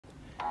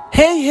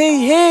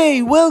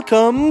Hey,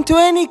 welcome to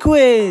any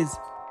quiz.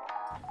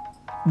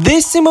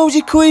 This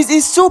emoji quiz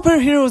is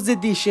Superheroes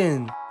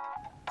edition.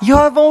 You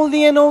have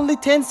only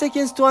 10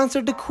 seconds to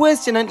answer the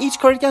question, and each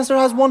correct answer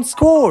has 1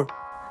 score.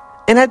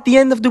 And at the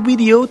end of the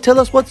video, tell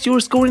us what's your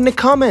score in a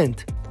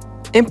comment.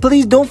 And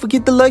please don't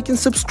forget to like and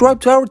subscribe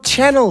to our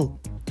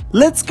channel.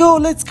 Let's go,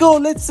 let's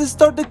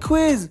start the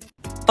quiz.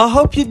 I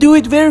hope you do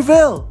it very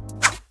well.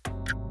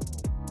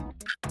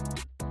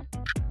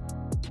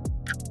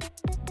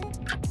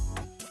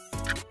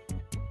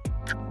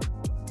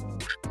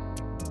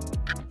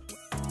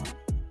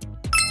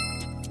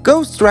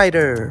 Ghost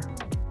Rider.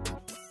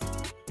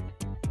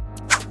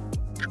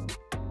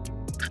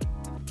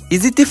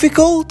 Is it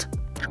difficult?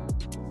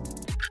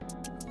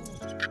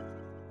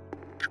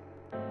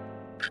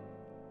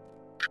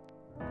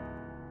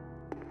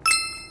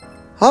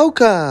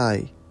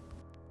 Hawkeye.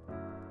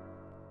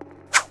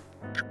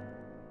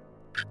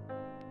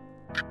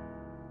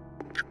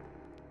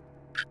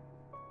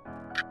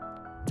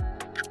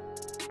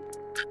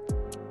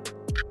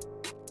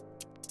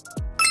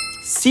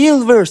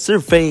 Silver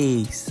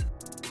Surface.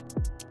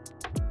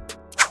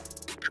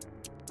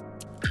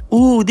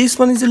 Ooh, this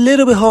one is a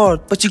little bit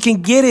hard, but you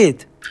can get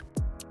it.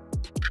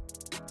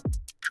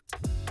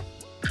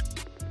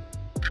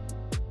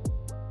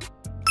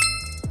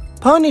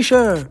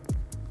 Punisher.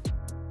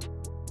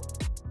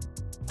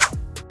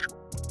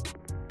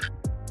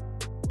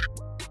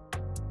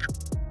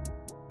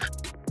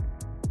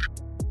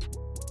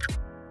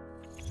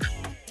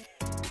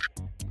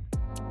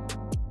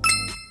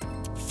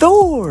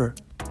 Thor.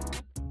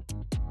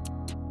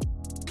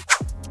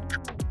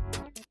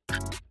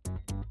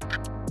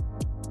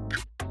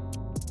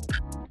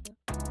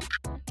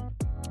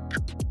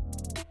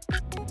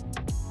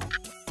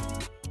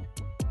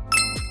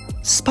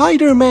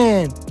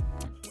 Spider-Man.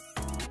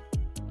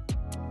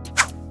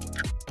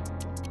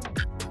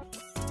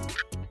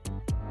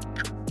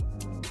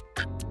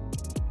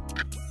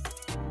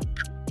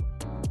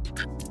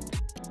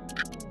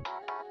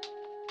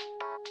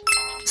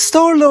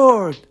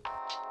 Star-Lord.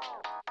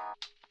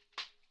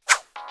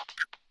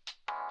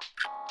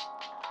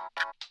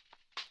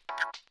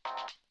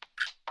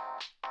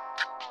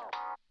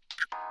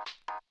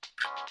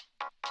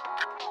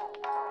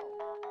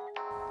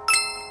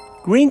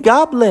 Green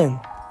Goblin.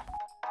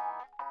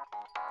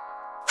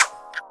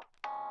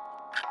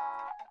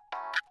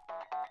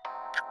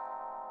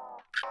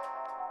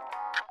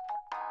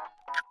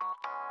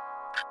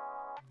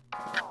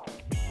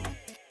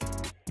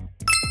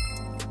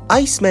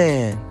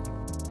 Iceman.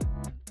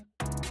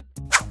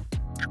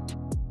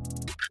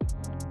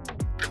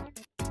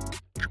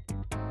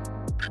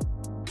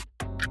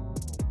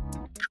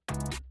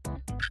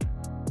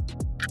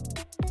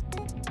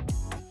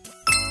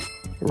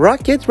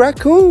 Rocket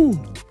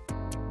Raccoon.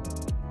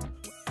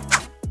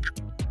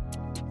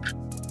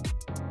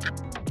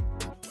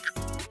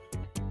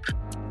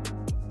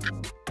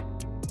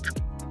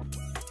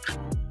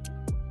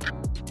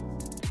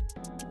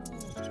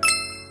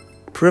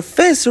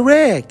 Professor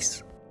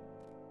X.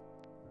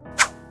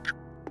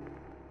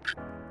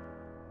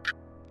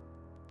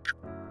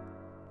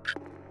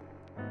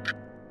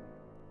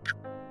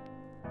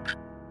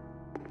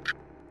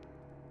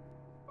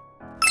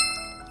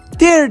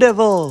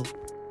 Daredevil.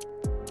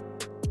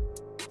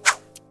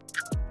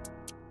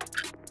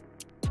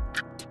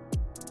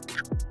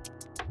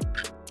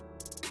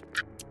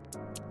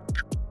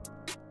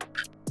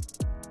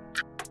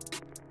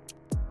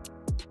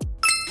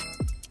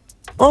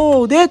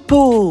 Oh,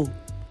 Deadpool.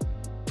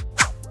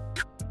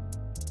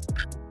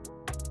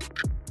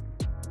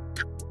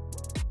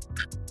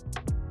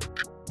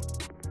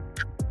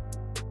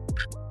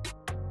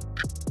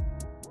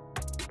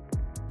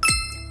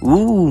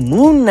 Ooh,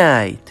 Moon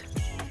Knight.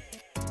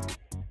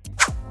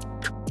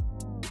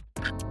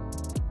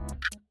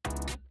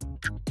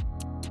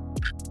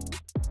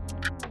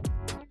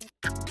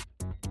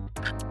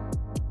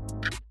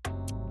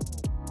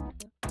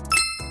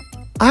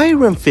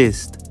 Iron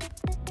Fist.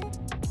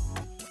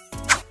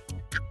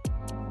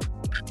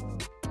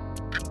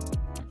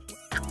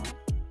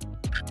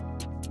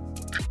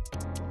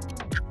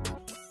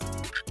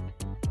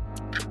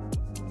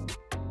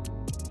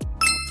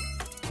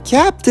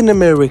 Captain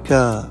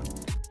America.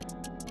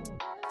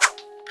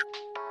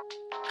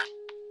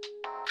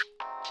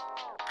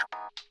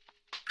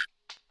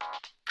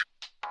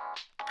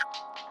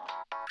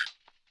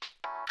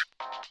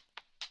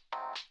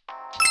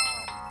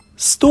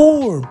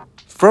 Storm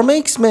from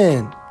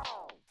X-Men.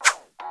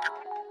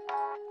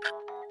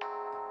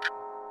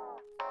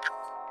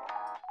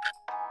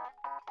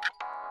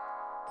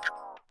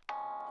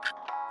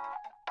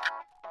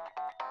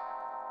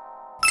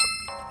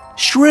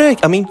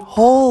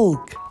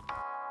 Hulk.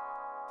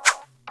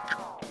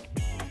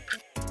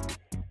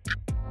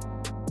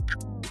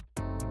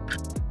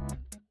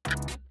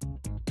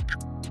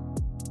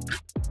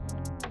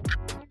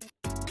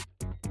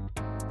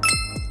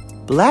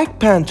 Black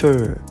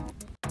Panther.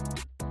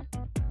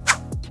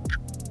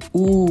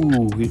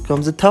 Ooh, here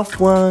comes a tough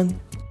one.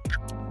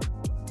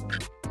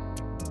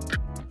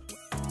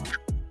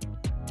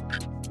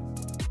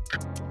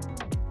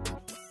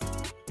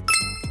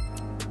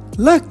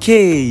 Luck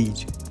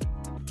Cage.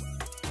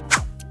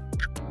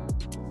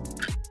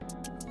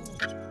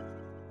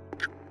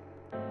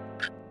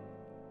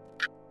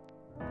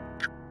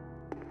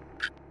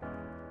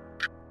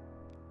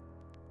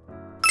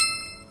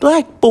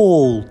 Black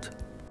Bolt.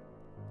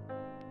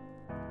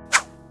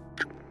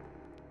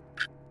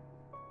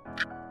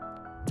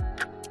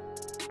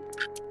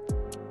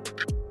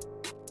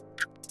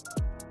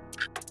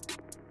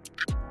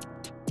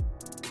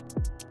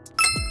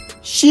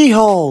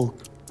 She-Hulk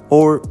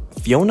or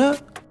Fiona?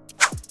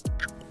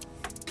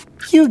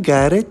 You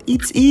got it,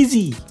 it's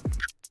easy.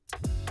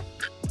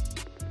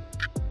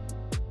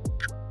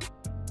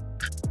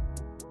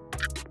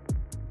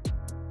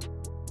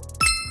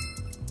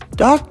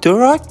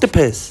 Dr.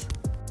 Octopus.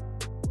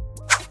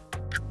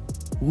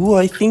 Ooh,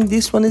 I think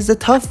this one is a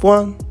tough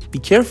one. Be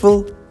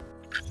careful.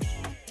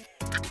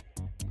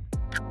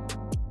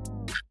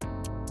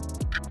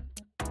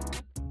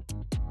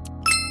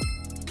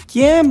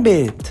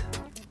 Gambit.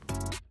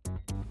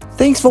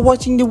 Thanks for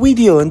watching the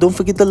video and don't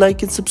forget to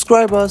like and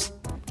subscribe us.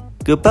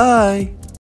 Goodbye.